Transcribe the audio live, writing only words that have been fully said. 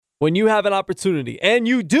when you have an opportunity, and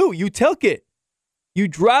you do, you took it. You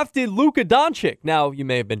drafted Luka Doncic. Now, you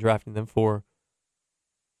may have been drafting him for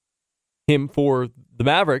the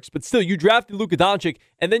Mavericks, but still, you drafted Luka Doncic,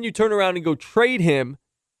 and then you turn around and go trade him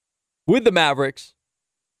with the Mavericks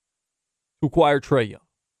to acquire Trae Young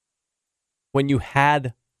when you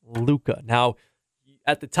had Luka. Now,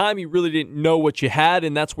 at the time, you really didn't know what you had,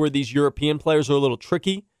 and that's where these European players are a little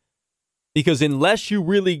tricky, because unless you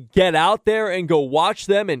really get out there and go watch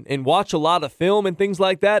them and watch a lot of film and things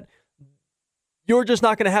like that, you're just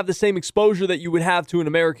not going to have the same exposure that you would have to an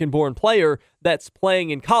American-born player that's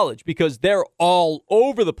playing in college, because they're all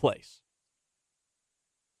over the place.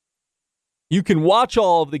 You can watch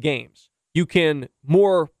all of the games. You can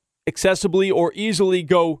more accessibly or easily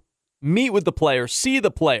go meet with the player, see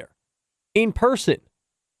the player in person.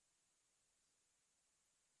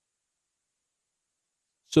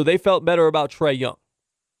 So they felt better about Trae Young.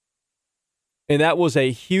 And that was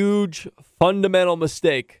a huge fundamental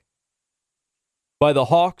mistake by the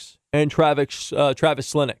Hawks and Travis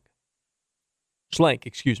Schlenk,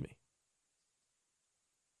 excuse me.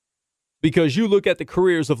 Because you look at the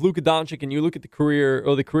careers of Luka Doncic and you look at the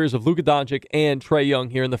careers of Luka Doncic and Trae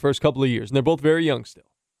Young here in the first couple of years, and they're both very young still.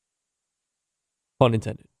 Pun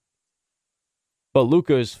intended. But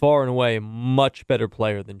Luka is far and away a much better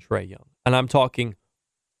player than Trae Young. And I'm talking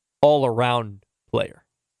all-around player.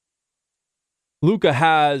 Luka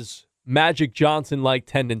has Magic Johnson-like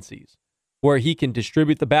tendencies, where he can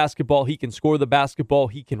distribute the basketball, he can score the basketball,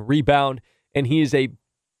 he can rebound, and he is a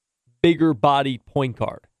bigger-bodied point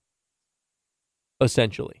guard,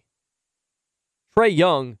 essentially. Trae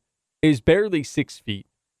Young is barely 6 feet.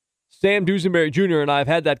 Sam Dusenberry Jr. and I have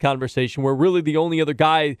had that conversation where really the only other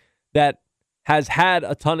guy that has had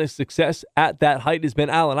a ton of success at that height has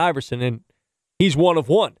been Allen Iverson, and he's one of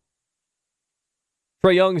one.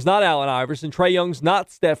 Trae Young's not Allen Iverson. Trae Young's not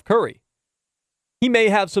Steph Curry. He may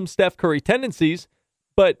have some Steph Curry tendencies,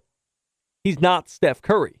 but he's not Steph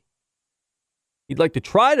Curry. He'd like to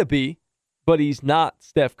try to be, but he's not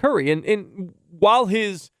Steph Curry. And while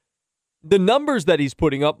the numbers that he's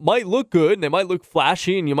putting up might look good, and they might look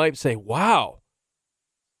flashy, and you might say, wow,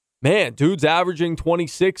 man, dude's averaging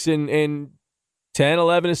 26 and 10,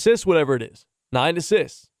 11 assists, whatever it is, 9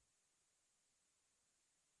 assists.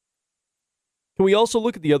 Can we also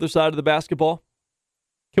look at the other side of the basketball?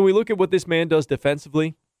 Can we look at what this man does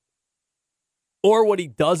defensively? Or what he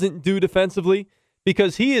doesn't do defensively?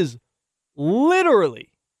 Because he is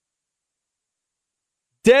literally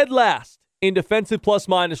dead last in defensive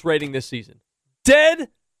plus-minus rating this season. Dead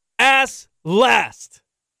ass last.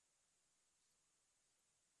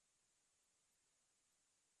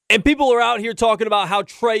 And people are out here talking about how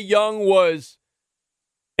Trae Young was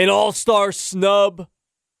an all-star snub,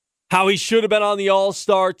 how he should have been on the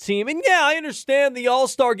all-star team. And yeah, I understand the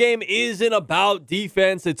all-star game isn't about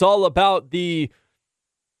defense. It's all about the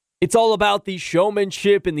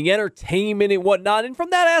showmanship and the entertainment and whatnot. And from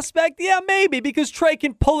that aspect, yeah, maybe, because Trae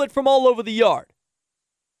can pull it from all over the yard.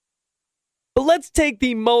 But let's take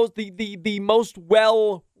the most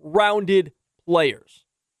well-rounded players.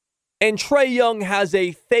 And Trae Young has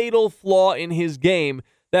a fatal flaw in his game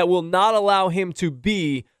that will not allow him to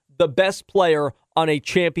be the best player on a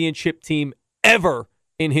championship team ever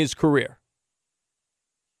in his career.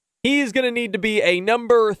 He is going to need to be a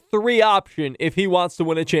number 3 option if he wants to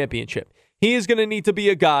win a championship. He is going to need to be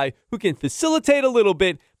a guy who can facilitate a little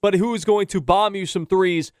bit, but who is going to bomb you some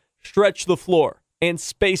threes, stretch the floor, and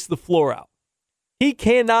space the floor out. He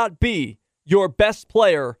cannot be your best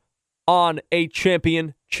player on a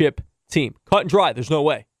championship team. Cut and dry. There's no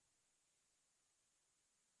way.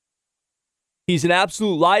 He's an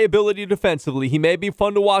absolute liability defensively. He may be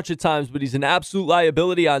fun to watch at times, but he's an absolute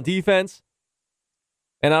liability on defense.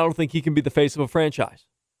 And I don't think he can be the face of a franchise.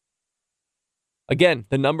 Again,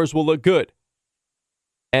 the numbers will look good.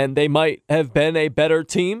 And they might have been a better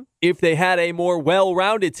team if they had a more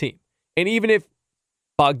well-rounded team. And even if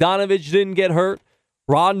Bogdanovich didn't get hurt,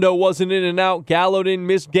 Rondo wasn't in and out, Gallo didn't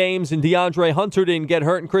miss games, and DeAndre Hunter didn't get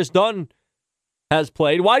hurt, and Chris Dunn has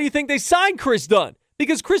played. Why do you think they signed Chris Dunn?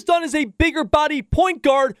 Because Chris Dunn is a bigger-bodied point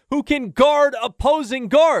guard who can guard opposing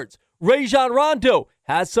guards. Rajon Rondo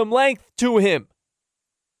has some length to him.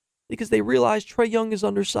 Because they realize Trae Young is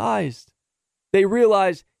undersized. They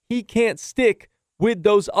realize he can't stick with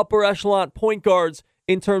those upper echelon point guards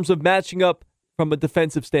in terms of matching up from a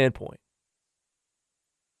defensive standpoint.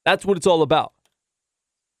 That's what it's all about.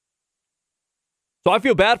 So I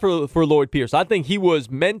feel bad for Lloyd Pierce. I think he was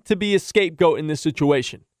meant to be a scapegoat in this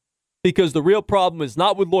situation. Because the real problem is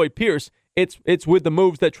not with Lloyd Pierce, it's with the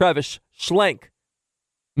moves that Travis Schlenk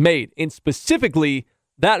made. And specifically,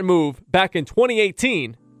 that move back in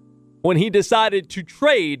 2018 when he decided to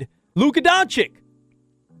trade Luka Doncic,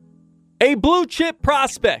 a blue chip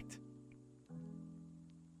prospect,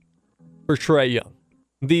 for Trae Young,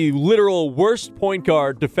 the literal worst point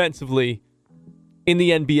guard defensively in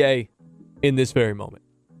the NBA in this very moment.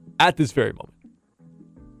 At this very moment.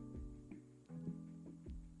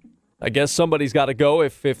 I guess somebody's got to go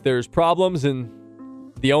if there's problems and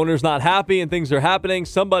the owner's not happy and things are happening.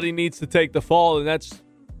 Somebody needs to take the fall, and that's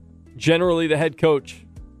generally the head coach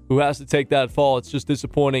who has to take that fall. It's just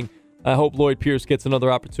disappointing. I hope Lloyd Pierce gets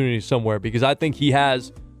another opportunity somewhere because I think he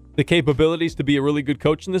has the capabilities to be a really good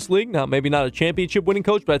coach in this league. Now, maybe not a championship winning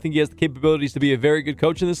coach, but I think he has the capabilities to be a very good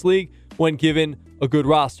coach in this league when given a good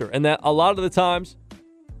roster. And that a lot of the times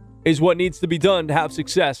is what needs to be done to have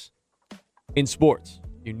success in sports.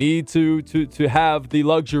 You need to have the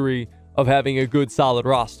luxury of having a good, solid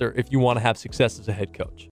roster if you want to have success as a head coach.